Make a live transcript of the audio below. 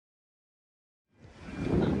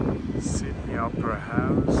The Opera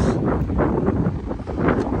House.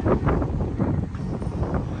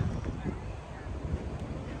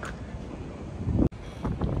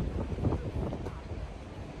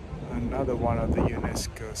 Another one of the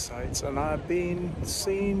UNESCO sites, and I've been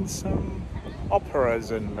seeing some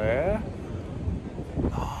operas in there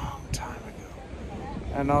long time ago.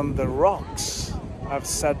 And on the rocks, I've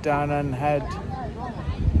sat down and had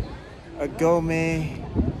a gourmet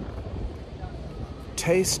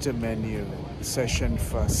taster menu session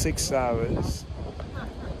for 6 hours.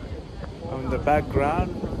 On the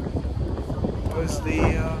background was the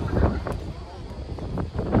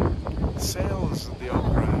sails of the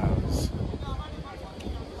Opera House,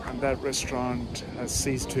 and that restaurant has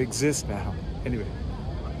ceased to exist now. Anyway.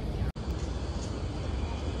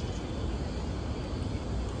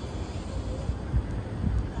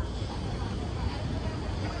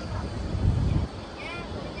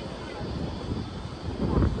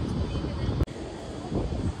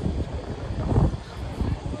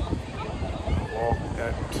 Walked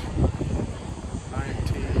at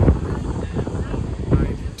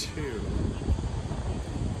 1992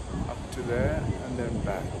 up to there and then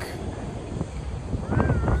back.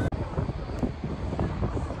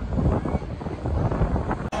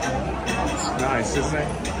 It's nice, isn't it?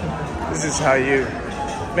 This is how you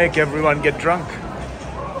make everyone get drunk.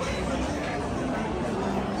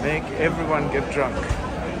 Make everyone get drunk.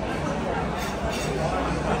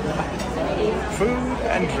 Food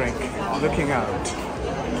and drink, looking out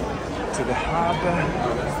to the harbour,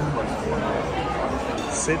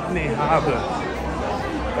 Sydney Harbour.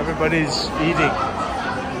 Everybody's eating.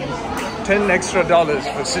 $10 extra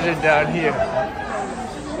for sitting down here,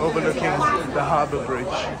 overlooking the Harbour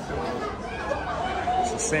Bridge.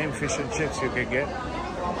 It's the same fish and chips you can get.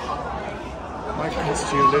 Might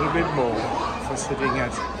cost you a little bit more for sitting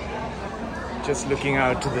at, just looking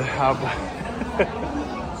out to the harbour.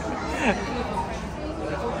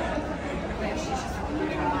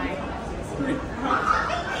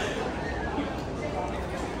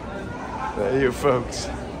 There you folks.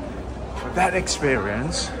 For that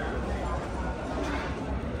experience,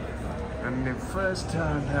 and the first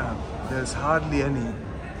turn up, there's hardly any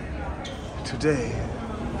today.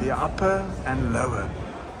 The upper and lower,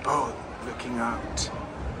 both looking out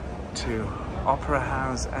to Opera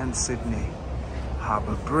House and Sydney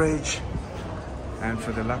Harbour Bridge. And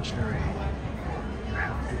for the luxury, you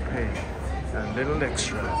have to pay a little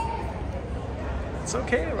extra. It's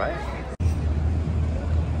okay, right?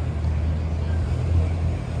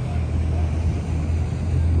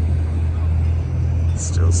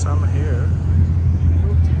 Still some here.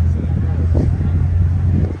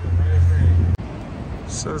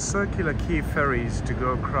 So circular quay ferries to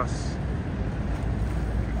go across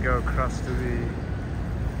to the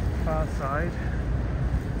far side.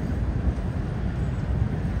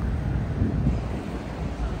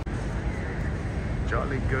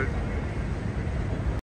 Jolly good.